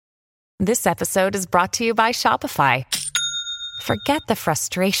This episode is brought to you by Shopify. Forget the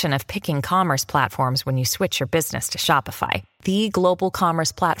frustration of picking commerce platforms when you switch your business to Shopify, the global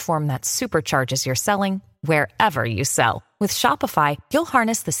commerce platform that supercharges your selling wherever you sell. With Shopify, you'll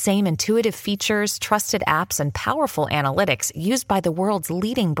harness the same intuitive features, trusted apps, and powerful analytics used by the world's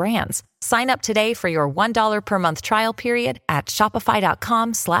leading brands. Sign up today for your $1 per month trial period at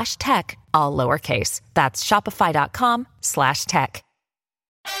shopify.com/tech, all lowercase. That's shopify.com/tech.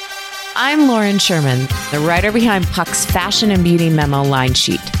 I'm Lauren Sherman, the writer behind Puck's Fashion and Beauty Memo line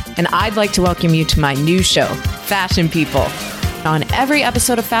sheet, and I'd like to welcome you to my new show, Fashion People. On every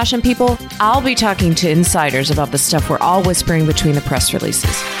episode of Fashion People, I'll be talking to insiders about the stuff we're all whispering between the press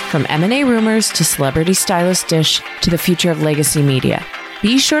releases, from M&A rumors to celebrity stylist dish to the future of legacy media.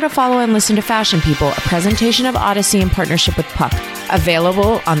 Be sure to follow and listen to Fashion People, a presentation of Odyssey in partnership with Puck,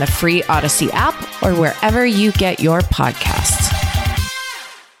 available on the free Odyssey app or wherever you get your podcasts.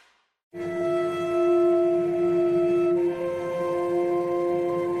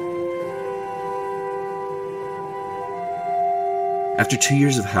 After 2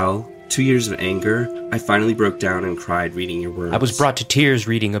 years of hell, 2 years of anger, I finally broke down and cried reading your words. I was brought to tears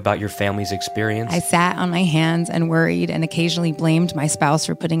reading about your family's experience. I sat on my hands and worried and occasionally blamed my spouse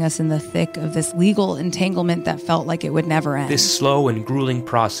for putting us in the thick of this legal entanglement that felt like it would never end. This slow and grueling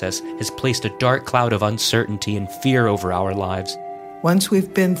process has placed a dark cloud of uncertainty and fear over our lives. Once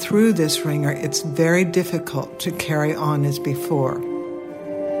we've been through this ringer, it's very difficult to carry on as before.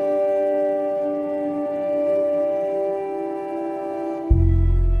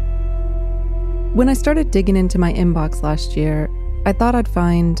 When I started digging into my inbox last year, I thought I'd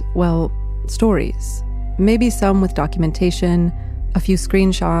find, well, stories. Maybe some with documentation, a few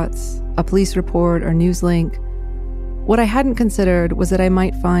screenshots, a police report or news link. What I hadn't considered was that I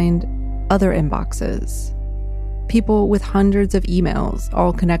might find other inboxes. People with hundreds of emails,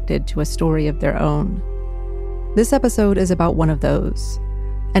 all connected to a story of their own. This episode is about one of those,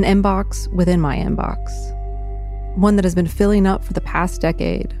 an inbox within my inbox. One that has been filling up for the past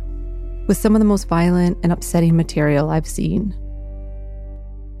decade, with some of the most violent and upsetting material I've seen.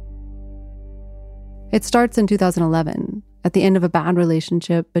 It starts in 2011, at the end of a bad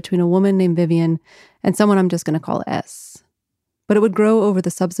relationship between a woman named Vivian and someone I'm just going to call S. But it would grow over the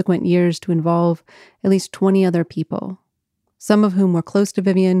subsequent years to involve at least 20 other people, some of whom were close to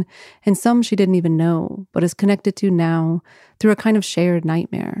Vivian and some she didn't even know, but is connected to now through a kind of shared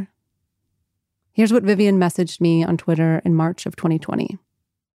nightmare. Here's what Vivian messaged me on Twitter in March of 2020.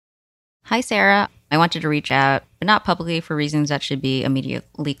 Hi, Sarah. I wanted to reach out, but not publicly for reasons that should be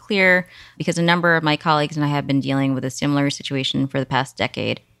immediately clear, because a number of my colleagues and I have been dealing with a similar situation for the past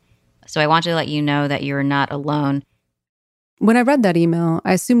decade. So I wanted to let you know that you are not alone. When I read that email,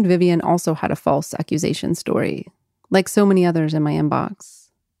 I assumed Vivian also had a false accusation story, like so many others in my inbox.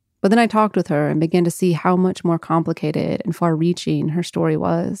 But then I talked with her and began to see how much more complicated and far-reaching her story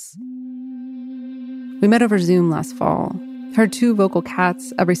was. We met over Zoom last fall. Her two vocal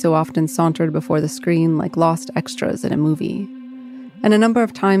cats every so often sauntered before the screen like lost extras in a movie. And a number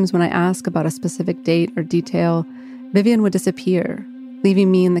of times when I asked about a specific date or detail, Vivian would disappear,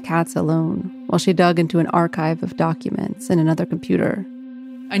 leaving me and the cats alone while she dug into an archive of documents in another computer.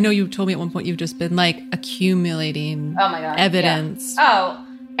 I know you told me at one point you've just been accumulating evidence. Yeah. Oh,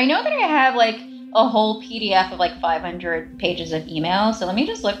 I know that I have a whole PDF of 500 pages of emails. So let me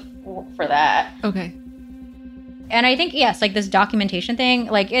just look for that. Okay. And I think, yes, this documentation thing,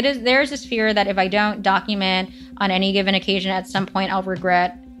 there's this fear that if I don't document on any given occasion, at some point I'll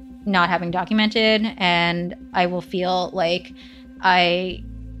regret not having documented, and I will feel like I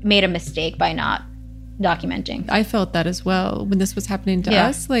made a mistake by not documenting. I felt that as well when this was happening to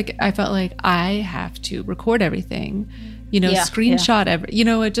us. I felt like I have to record everything, screenshot every,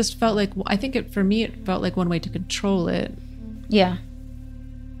 it just felt like, I think for me, it felt like one way to control it. Yeah.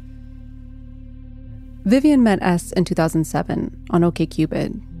 Vivian met S in 2007 on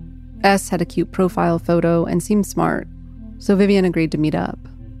OkCupid. S had a cute profile photo and seemed smart, so Vivian agreed to meet up.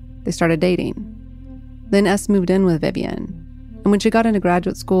 They started dating. Then S moved in with Vivian, and when she got into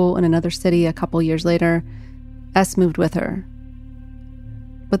graduate school in another city a couple years later, S moved with her.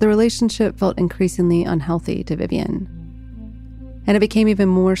 But the relationship felt increasingly unhealthy to Vivian, and it became even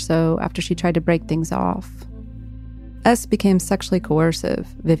more so after she tried to break things off. S became sexually coercive,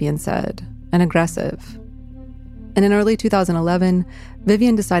 Vivian said, and aggressive. And in early 2011,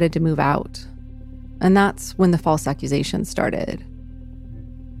 Vivian decided to move out. And that's when the false accusations started.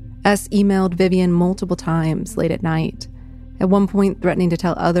 S emailed Vivian multiple times late at night, at one point threatening to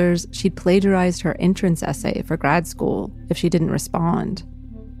tell others she'd plagiarized her entrance essay for grad school if she didn't respond.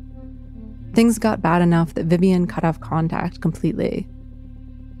 Things got bad enough that Vivian cut off contact completely.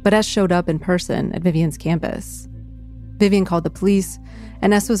 But S showed up in person at Vivian's campus. Vivian called the police,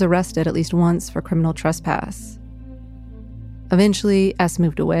 and S was arrested at least once for criminal trespass. Eventually, S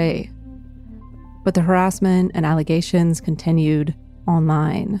moved away. But the harassment and allegations continued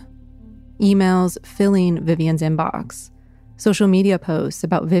online. Emails filling Vivian's inbox, social media posts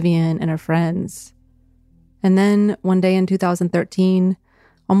about Vivian and her friends. And then, one day in 2013,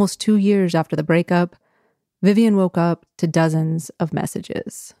 almost 2 years after the breakup, Vivian woke up to dozens of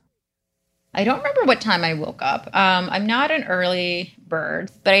messages. I don't remember what time I woke up. I'm not an early bird,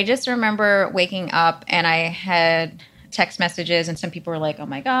 but I just remember waking up and I had text messages and some people were like, "Oh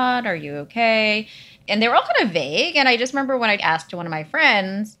my God, are you okay?" And they were all kind of vague. And I just remember when I asked one of my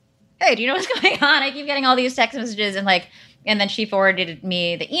friends, "Hey, do you know what's going on? I keep getting all these text messages." And then she forwarded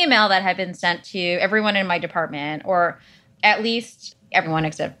me the email that had been sent to everyone in my department, or at least everyone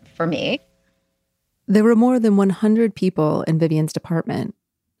except for me. There were more than 100 people in Vivian's department,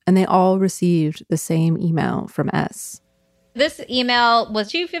 and they all received the same email from S. This email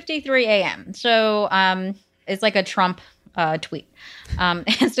was 2:53 a.m. So it's like a Trump tweet. And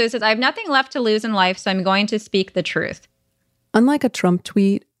so it says, "I have nothing left to lose in life, so I'm going to speak the truth." Unlike a Trump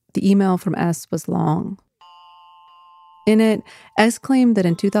tweet, the email from S was long. In it, S claimed that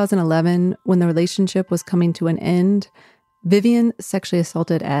in 2011, when the relationship was coming to an end, Vivian sexually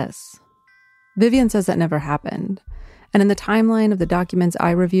assaulted S. Vivian says that never happened. And in the timeline of the documents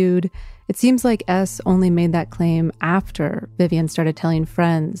I reviewed, it seems like S only made that claim after Vivian started telling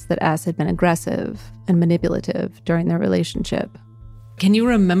friends that S had been aggressive and manipulative during their relationship. Can you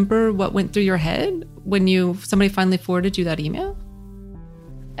remember what went through your head when somebody finally forwarded you that email?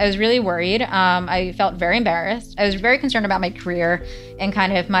 I was really worried. I felt very embarrassed. I was very concerned about my career and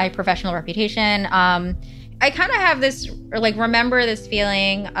kind of my professional reputation. I kind of have remember this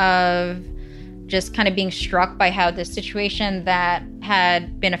feeling of just kind of being struck by how this situation that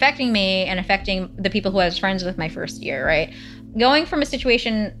had been affecting me and affecting the people who I was friends with my first year, right? Going from a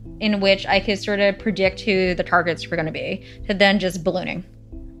situation in which I could sort of predict who the targets were going to be to then just ballooning.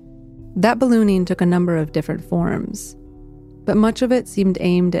 That ballooning took a number of different forms, but much of it seemed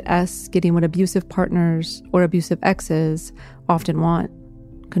aimed at S getting what abusive partners or abusive exes often want: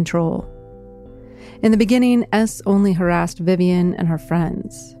 control. In the beginning, S only harassed Vivian and her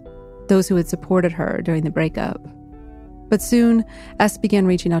friends, those who had supported her during the breakup. But soon, S began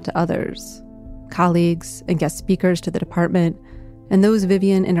reaching out to others, colleagues and guest speakers to the department, and those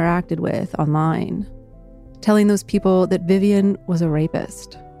Vivian interacted with online, telling those people that Vivian was a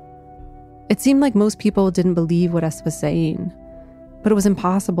rapist. It seemed like most people didn't believe what S was saying, but it was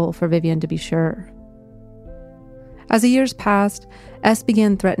impossible for Vivian to be sure. As the years passed, S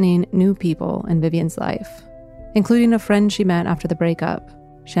began threatening new people in Vivian's life, including a friend she met after the breakup,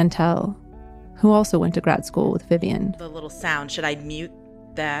 Chantel, who also went to grad school with Vivian. The little sound, should I mute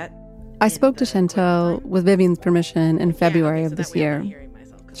that? I spoke to Chantel with Vivian's permission in February of this year.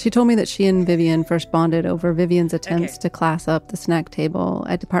 She told me that she and Vivian first bonded over Vivian's attempts to class up the snack table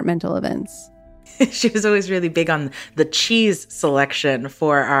at departmental events. She was always really big on the cheese selection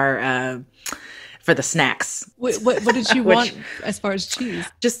for our for the snacks. What did she want as far as cheese?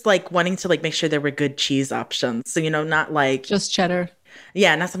 Just wanting to make sure there were good cheese options. So, not just cheddar.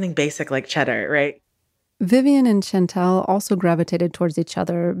 Yeah, not something basic like cheddar, right? Vivian and Chantel also gravitated towards each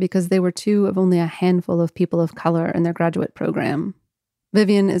other because they were two of only a handful of people of color in their graduate program.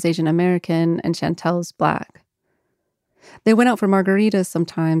 Vivian is Asian American and Chantel is Black. They went out for margaritas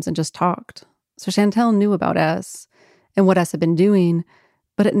sometimes and just talked. So Chantel knew about S and what S had been doing,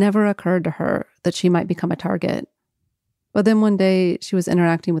 but it never occurred to her that she might become a target. But then one day, she was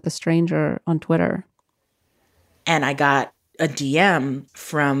interacting with a stranger on Twitter. And I got a DM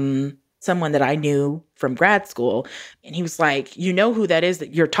from someone that I knew from grad school. And he was like, "You know who that is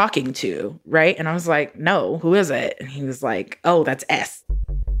that you're talking to, right?" And I was like, "No, who is it?" And he was like, "Oh, that's S."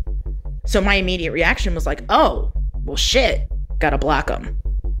 So my immediate reaction was like, "Oh, well, shit, gotta block him."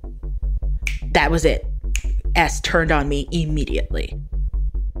 That was it. S turned on me immediately.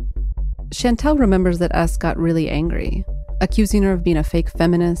 Chantel remembers that S got really angry, accusing her of being a fake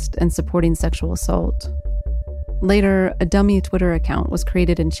feminist and supporting sexual assault. Later, a dummy Twitter account was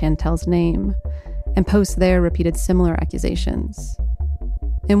created in Chantel's name, and posts there repeated similar accusations.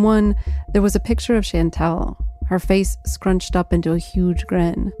 In one, there was a picture of Chantel, her face scrunched up into a huge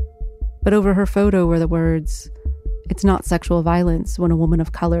grin. But over her photo were the words, "It's not sexual violence when a woman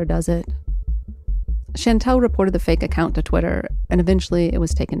of color does it." Chantel reported the fake account to Twitter, and eventually it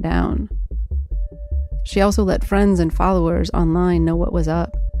was taken down. She also let friends and followers online know what was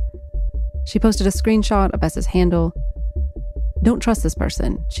up. She posted a screenshot of S's handle. "Don't trust this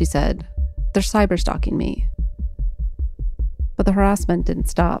person," she said. "They're cyberstalking me." But the harassment didn't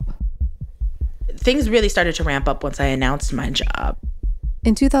stop. Things really started to ramp up once I announced my job.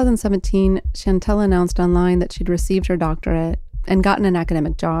 In 2017, Chantel announced online that she'd received her doctorate and gotten an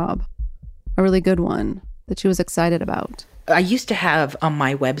academic job, a really good one that she was excited about. I used to have on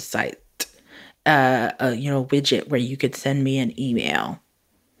my website a widget where you could send me an email.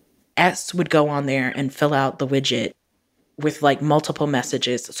 S would go on there and fill out the widget with like multiple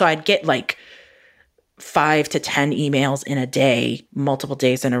messages. So I'd get like 5 to 10 emails in a day, multiple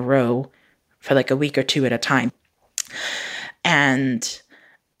days in a row for like a week or two at a time. And,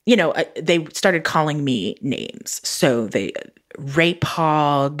 you know, they started calling me names. So they rape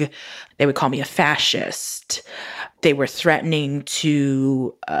hog, they would call me a fascist. They were threatening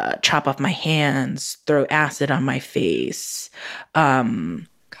to chop off my hands, throw acid on my face. God.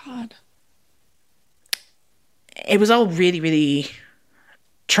 It was all really, really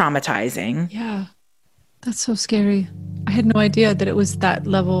traumatizing. Yeah. That's so scary. I had no idea that it was that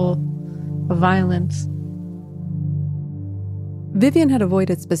level of violence. Vivian had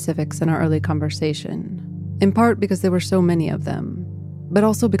avoided specifics in our early conversation, in part because there were so many of them, but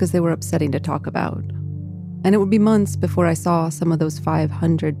also because they were upsetting to talk about. And it would be months before I saw some of those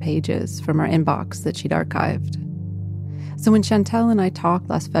 500 pages from our inbox that she'd archived. So when Chantel and I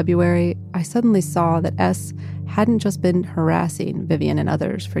talked last February, I suddenly saw that S hadn't just been harassing Vivian and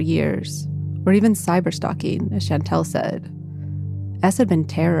others for years, or even cyberstalking, as Chantel said. S had been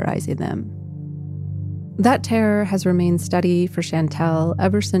terrorizing them. That terror has remained steady for Chantel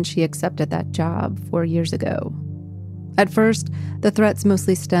ever since she accepted that job 4 years ago. At first, the threats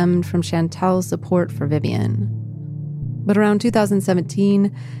mostly stemmed from Chantel's support for Vivian. But around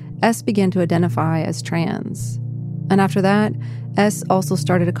 2017, S began to identify as trans. And after that, S also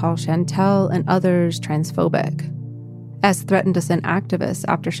started to call Chantel and others transphobic. S threatened to send activists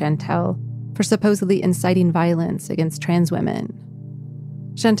after Chantel for supposedly inciting violence against trans women.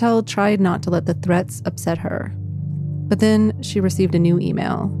 Chantel tried not to let the threats upset her. But then she received a new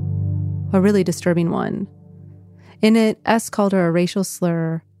email, a really disturbing one. In it, S called her a racial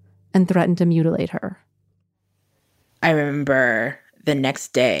slur and threatened to mutilate her. I remember the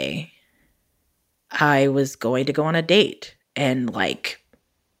next day, I was going to go on a date and like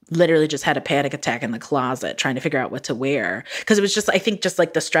literally just had a panic attack in the closet trying to figure out what to wear. Because it was just, I think just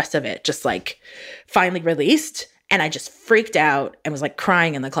like the stress of it just like finally released. And I just freaked out and was like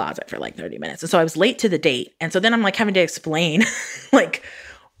crying in the closet for like 30 minutes. And so I was late to the date. And so then I'm like having to explain like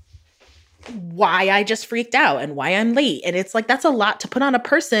why I just freaked out and why I'm late. And it's like, that's a lot to put on a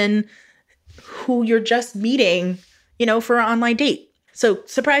person who you're just meeting, you know, for an online date. So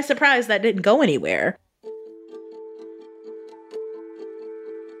surprise, surprise, that didn't go anywhere.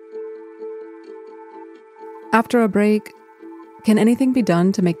 After a break, can anything be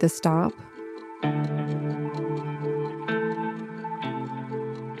done to make this stop?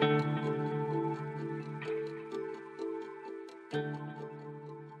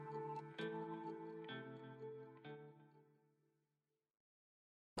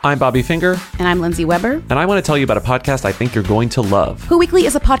 I'm Bobby Finger. And I'm Lindsay Weber. And I want to tell you about a podcast I think you're going to love. Who Weekly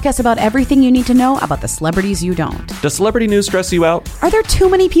is a podcast about everything you need to know about the celebrities you don't. Does celebrity news stress you out? Are there too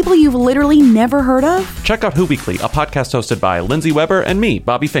many people you've literally never heard of? Check out Who Weekly, a podcast hosted by Lindsay Weber and me,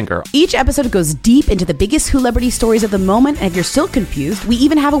 Bobby Finger. Each episode goes deep into the biggest celebrity stories of the moment, and if you're still confused, we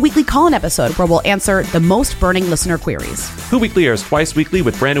even have a weekly call-in episode where we'll answer the most burning listener queries. Who Weekly airs twice weekly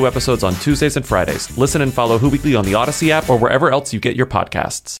with brand new episodes on Tuesdays and Fridays. Listen and follow Who Weekly on the Odyssey app or wherever else you get your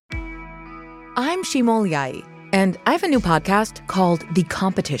podcasts. I'm Shimol Yai, and I have a new podcast called The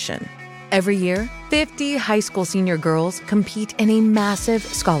Competition. Every year, 50 high school senior girls compete in a massive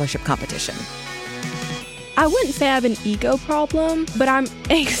scholarship competition. I wouldn't say I have an ego problem, but I'm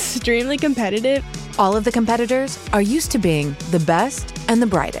extremely competitive. All of the competitors are used to being the best and the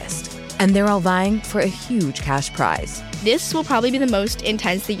brightest, and they're all vying for a huge cash prize. This will probably be the most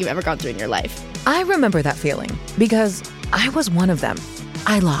intense thing you've ever gone through in your life. I remember that feeling because I was one of them.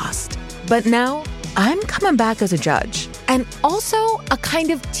 I lost. But now, I'm coming back as a judge and also a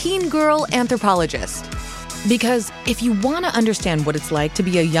kind of teen girl anthropologist. Because if you want to understand what it's like to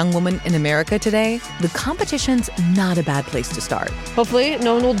be a young woman in America today, The Competition's not a bad place to start. Hopefully,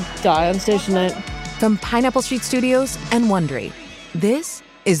 no one will die on stage tonight. From Pineapple Street Studios and Wondery, this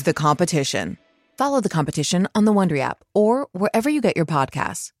is The Competition. Follow The Competition on the Wondery app or wherever you get your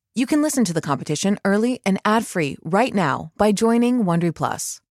podcasts. You can listen to The Competition early and ad-free right now by joining Wondery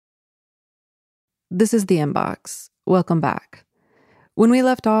Plus. This is The Inbox. Welcome back. When we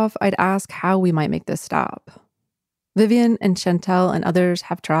left off, I'd ask how we might make this stop. Vivian and Chantel and others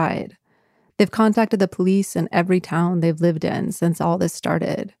have tried. They've contacted the police in every town they've lived in since all this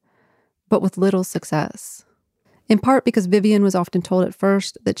started, but with little success. In part because Vivian was often told at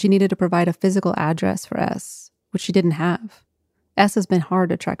first that she needed to provide a physical address for S, which she didn't have. S has been hard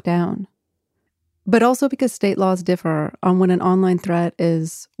to track down. But also because state laws differ on when an online threat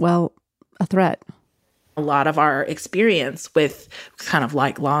is, well, a threat. A lot of our experience with kind of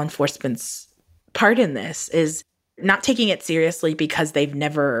like law enforcement's part in this is not taking it seriously because they've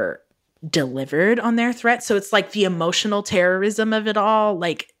never delivered on their threat. So it's like the emotional terrorism of it all,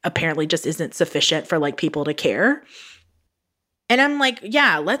 like, apparently just isn't sufficient for like people to care. And I'm like,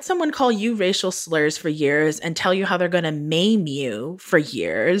 yeah, let someone call you racial slurs for years and tell you how they're going to maim you for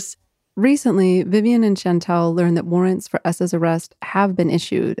years. Recently, Vivian and Chantel learned that warrants for S's arrest have been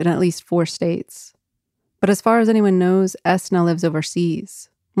issued in at least 4 states. But as far as anyone knows, S now lives overseas,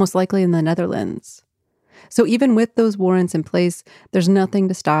 most likely in the Netherlands. So even with those warrants in place, there's nothing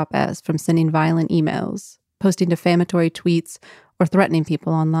to stop S from sending violent emails, posting defamatory tweets, or threatening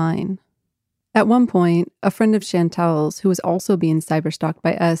people online. At one point, a friend of Chantel's, who was also being cyberstalked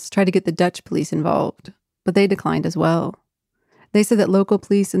by S, tried to get the Dutch police involved, but they declined as well. They said that local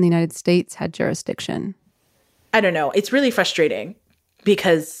police in the United States had jurisdiction. I don't know. It's really frustrating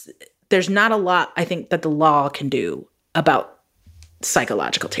because there's not a lot, I think, that the law can do about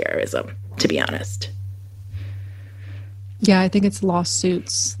psychological terrorism, to be honest. Yeah, I think it's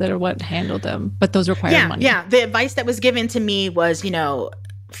lawsuits that are what handle them, but those require money. Yeah, the advice that was given to me was,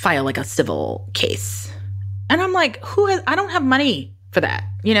 file like a civil case. And I'm like, I don't have money for that,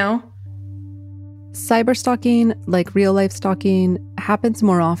 Cyberstalking, like real-life stalking, happens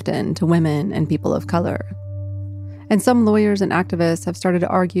more often to women and people of color. And some lawyers and activists have started to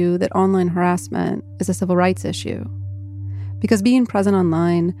argue that online harassment is a civil rights issue. Because being present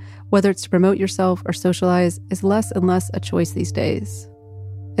online, whether it's to promote yourself or socialize, is less and less a choice these days.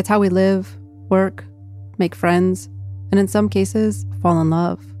 It's how we live, work, make friends, and in some cases, fall in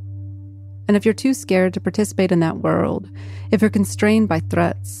love. And if you're too scared to participate in that world, if you're constrained by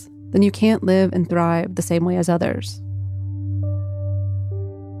threats, then you can't live and thrive the same way as others.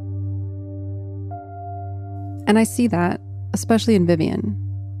 And I see that, especially in Vivian.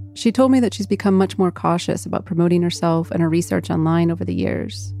 She told me that she's become much more cautious about promoting herself and her research online over the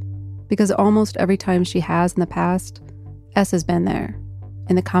years. Because almost every time she has in the past, S has been there,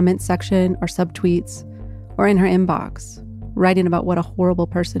 in the comments section or subtweets, or in her inbox, writing about what a horrible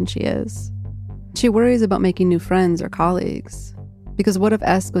person she is. She worries about making new friends or colleagues. Because what if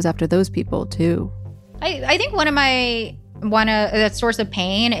S goes after those people too? I think one of the source of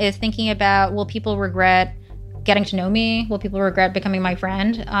pain is thinking about, will people regret getting to know me? Will people regret becoming my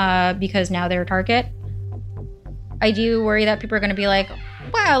friend because now they're a target? I do worry that people are going to be like,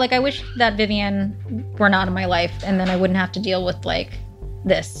 wow, like I wish that Vivian were not in my life and then I wouldn't have to deal with like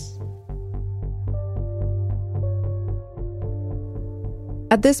this.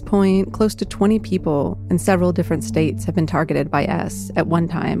 At this point, close to 20 people in several different states have been targeted by S at one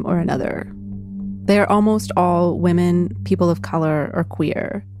time or another. They are almost all women, people of color, or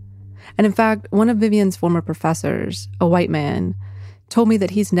queer. And in fact, one of Vivian's former professors, a white man, told me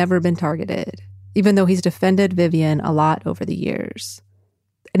that he's never been targeted, even though he's defended Vivian a lot over the years.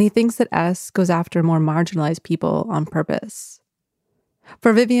 And he thinks that S goes after more marginalized people on purpose.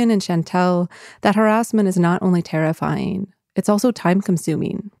 For Vivian and Chantel, that harassment is not only terrifying, it's also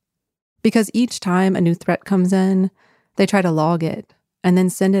time-consuming. Because each time a new threat comes in, they try to log it and then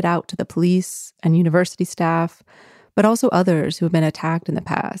send it out to the police and university staff, but also others who have been attacked in the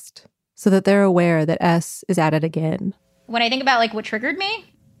past, so that they're aware that S is at it again. When I think about like what triggered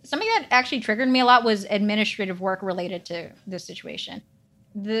me, something that actually triggered me a lot was administrative work related to this situation.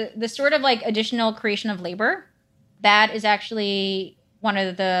 The sort of like additional creation of labor, that is actually one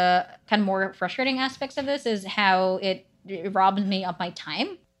of the kind of more frustrating aspects of this, is how it robs me of my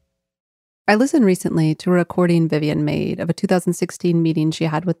time. I listened recently to a recording Vivian made of a 2016 meeting she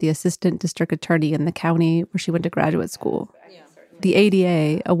had with the assistant district attorney in the county where she went to graduate school. The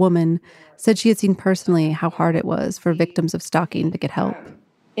ADA, a woman, said she had seen personally how hard it was for victims of stalking to get help.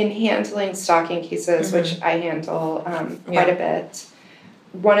 In handling stalking cases, which I handle quite a bit,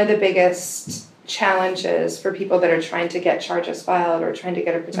 one of the biggest challenges for people that are trying to get charges filed or trying to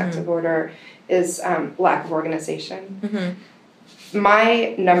get a protective order is lack of organization.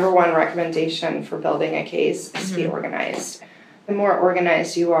 My number one recommendation for building a case is to be organized. The more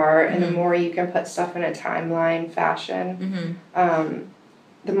organized you are and the more you can put stuff in a timeline fashion,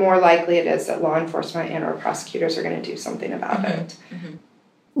 the more likely it is that law enforcement and or prosecutors are going to do something about it.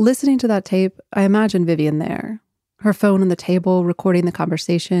 Listening to that tape, I imagine Vivian there, her phone on the table recording the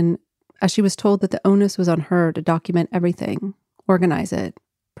conversation, as she was told that the onus was on her to document everything, organize it,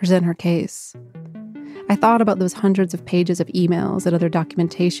 present her case. I thought about those hundreds of pages of emails and other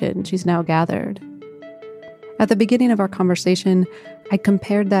documentation she's now gathered. At the beginning of our conversation, I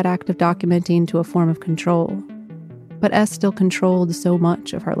compared that act of documenting to a form of control. But S still controlled so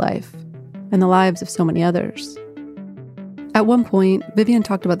much of her life, and the lives of so many others. At one point, Vivian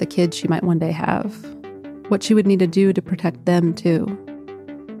talked about the kids she might one day have, what she would need to do to protect them too.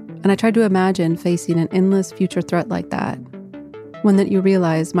 And I tried to imagine facing an endless future threat like that, one that you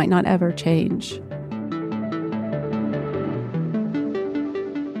realize might not ever change.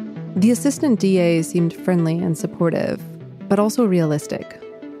 The assistant DA seemed friendly and supportive, but also realistic.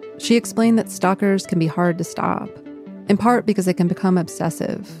 She explained that stalkers can be hard to stop, in part because they can become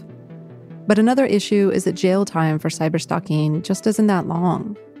obsessive. But another issue is that jail time for cyberstalking just isn't that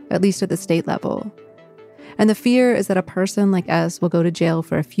long, at least at the state level. And the fear is that a person like S will go to jail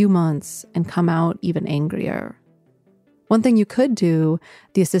for a few months and come out even angrier. One thing you could do,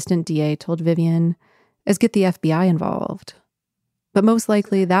 the assistant DA told Vivian, is get the FBI involved. But most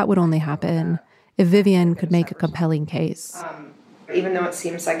likely that would only happen if Vivian could make a compelling case. Even though it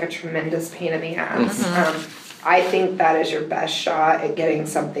seems like a tremendous pain in the ass, I think that is your best shot at getting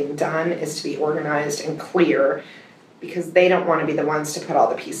something done, is to be organized and clear, because they don't want to be the ones to put all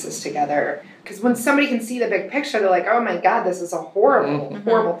the pieces together. Because when somebody can see the big picture, they're like, oh my God, this is a horrible,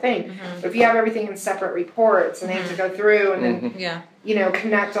 horrible thing. But if you have everything in separate reports and they have to go through and then,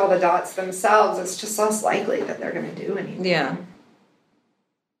 connect all the dots themselves, it's just less likely that they're going to do anything. Yeah.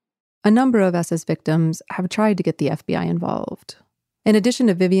 A number of S's victims have tried to get the FBI involved. In addition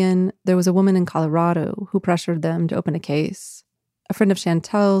to Vivian, there was a woman in Colorado who pressured them to open a case. A friend of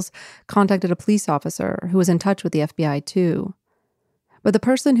Chantel's contacted a police officer who was in touch with the FBI too. But the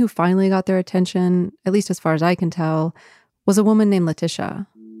person who finally got their attention, at least as far as I can tell, was a woman named Letitia.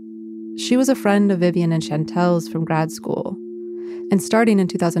 She was a friend of Vivian and Chantel's from grad school. And starting in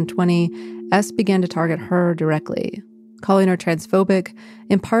 2020, S began to target her directly, calling her transphobic,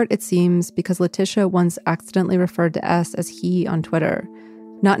 in part, it seems, because Letitia once accidentally referred to S as he on Twitter,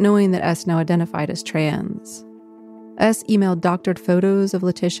 not knowing that S now identified as trans. S emailed doctored photos of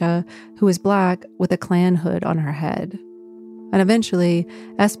Letitia, who is Black, with a Klan hood on her head. And eventually,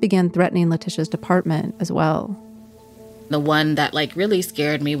 S began threatening Letitia's department as well. The one that really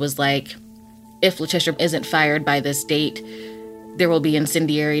scared me was if Letitia isn't fired by this date, there will be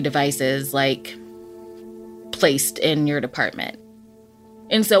incendiary devices placed in your department.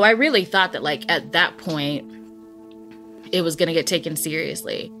 And so I really thought that at that point, it was going to get taken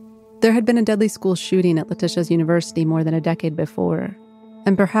seriously. There had been a deadly school shooting at Letitia's university more than a decade before.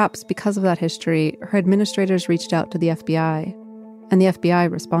 And perhaps because of that history, her administrators reached out to the FBI, and the FBI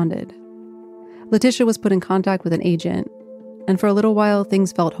responded. Letitia was put in contact with an agent, and for a little while,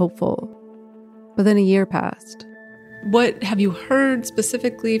 things felt hopeful. But then a year passed. What have you heard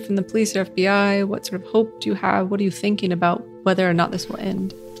specifically from the police or FBI? What sort of hope do you have? What are you thinking about whether or not this will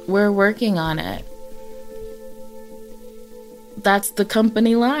end? We're working on it. That's the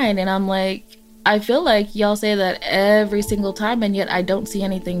company line. And I'm I feel like y'all say that every single time, and yet I don't see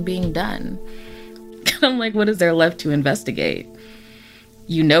anything being done. I'm what is there left to investigate?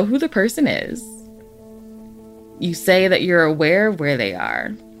 You know who the person is. You say that you're aware of where they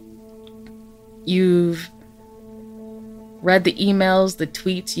are. You've read the emails, the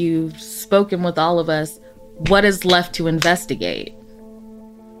tweets, you've spoken with all of us. What is left to investigate?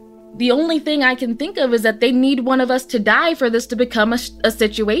 The only thing I can think of is that they need one of us to die for this to become a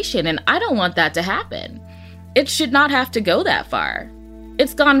situation, and I don't want that to happen. It should not have to go that far.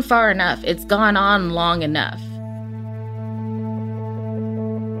 It's gone far enough. It's gone on long enough.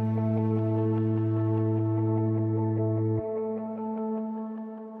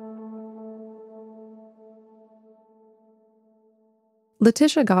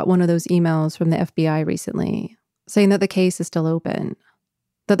 Letitia got one of those emails from the FBI recently, saying that the case is still open,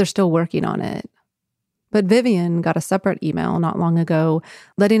 that they're still working on it. But Vivian got a separate email not long ago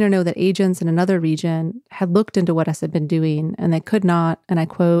letting her know that agents in another region had looked into what S had been doing, and they could not, and I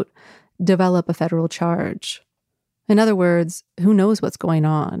quote, develop a federal charge. In other words, who knows what's going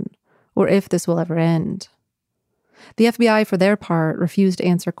on, or if this will ever end. The FBI, for their part, refused to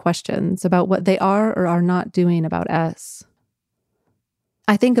answer questions about what they are or are not doing about S.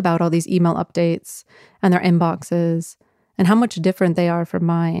 I think about all these email updates and their inboxes and how much different they are from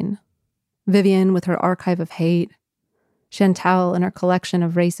mine. Vivian with her archive of hate, Chantel and her collection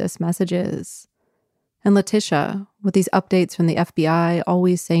of racist messages, and Letitia with these updates from the FBI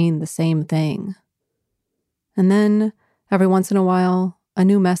always saying the same thing. And then, every once in a while, a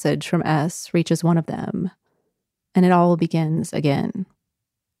new message from S reaches one of them, and it all begins again.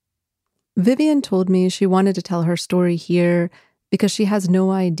 Vivian told me she wanted to tell her story here because she has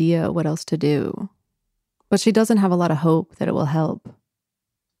no idea what else to do. But she doesn't have a lot of hope that it will help.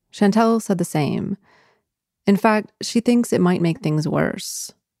 Chantel said the same. In fact, she thinks it might make things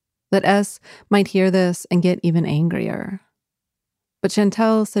worse, that S might hear this and get even angrier. But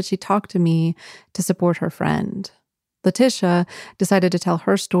Chantel said she talked to me to support her friend. Letitia decided to tell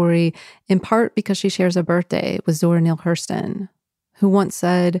her story in part because she shares a birthday with Zora Neale Hurston, who once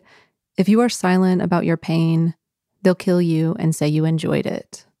said, "If you are silent about your pain, they'll kill you and say you enjoyed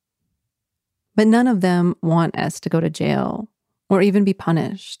it." But none of them want S to go to jail or even be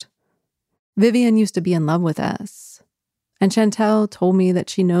punished. Vivian used to be in love with S, and Chantel told me that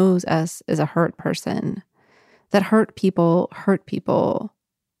she knows S is a hurt person, that hurt people.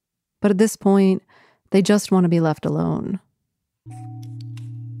 But at this point, they just want to be left alone.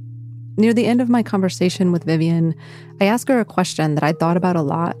 Near the end of my conversation with Vivian, I asked her a question that I'd thought about a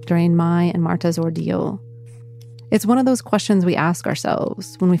lot during my and Marta's ordeal. It's one of those questions we ask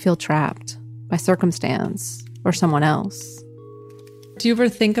ourselves when we feel trapped by circumstance or someone else. Do you ever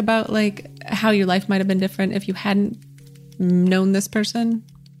think about like how your life might have been different if you hadn't known this person?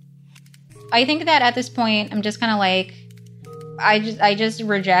 I think that at this point, I'm just kind of like, I just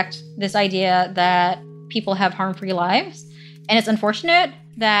reject this idea that people have harm-free lives. And it's unfortunate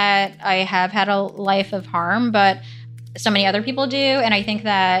that I have had a life of harm, but so many other people do. And I think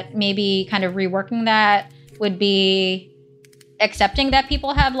that maybe kind of reworking that would be accepting that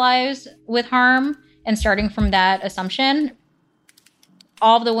people have lives with harm and starting from that assumption.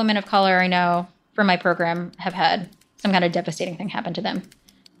 All of the women of color I know from my program have had some kind of devastating thing happen to them.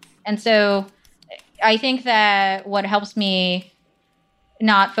 And so I think that what helps me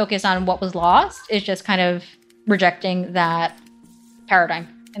not focus on what was lost is just kind of rejecting that paradigm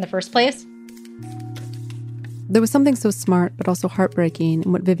in the first place. There was something so smart but also heartbreaking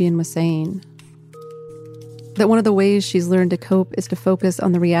in what Vivian was saying. That one of the ways she's learned to cope is to focus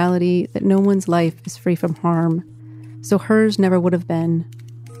on the reality that no one's life is free from harm, so hers never would have been,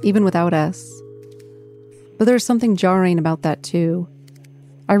 even without S. But there's something jarring about that too.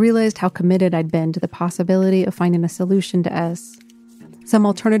 I realized how committed I'd been to the possibility of finding a solution to S, some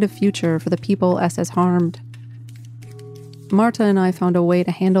alternative future for the people S has harmed. Marta and I found a way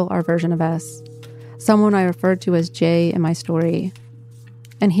to handle our version of S, someone I referred to as J in my story.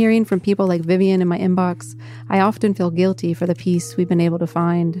 And hearing from people like Vivian in my inbox, I often feel guilty for the peace we've been able to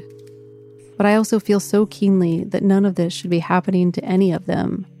find. But I also feel so keenly that none of this should be happening to any of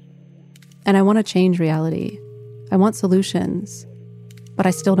them. And I want to change reality. I want solutions. But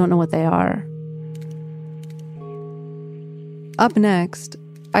I still don't know what they are. Up next,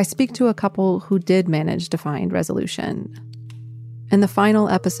 I speak to a couple who did manage to find resolution. In the final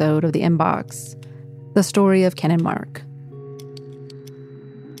episode of The Inbox, the story of Ken and Mark.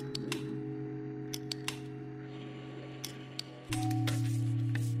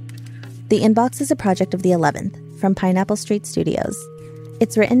 The Inbox is a project of the 11th from Pineapple Street Studios.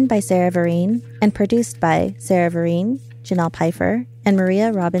 It's written by Sarah Vereen and produced by Sarah Vereen, Janelle Pfeiffer, and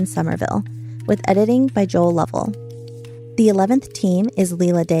Maria Robin Somerville, with editing by Joel Lovell. The 11th team is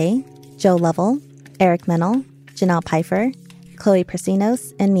Leela Day, Joe Lovell, Eric Mennel, Janelle Pfeiffer, Chloe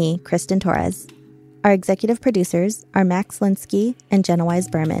Prasinos, and me, Kristen Torres. Our executive producers are Max Linsky and Jenna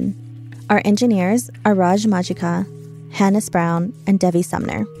Wise-Berman. Our engineers are Raj Majika, Hannes Brown, and Devi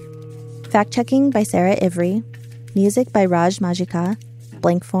Sumner. Fact-checking by Sarah Ivry. Music by Raj Majika,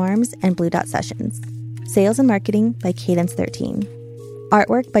 Blank Forms, and Blue Dot Sessions. Sales and marketing by Cadence 13.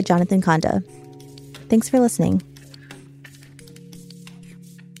 Artwork by Jonathan Konda. Thanks for listening.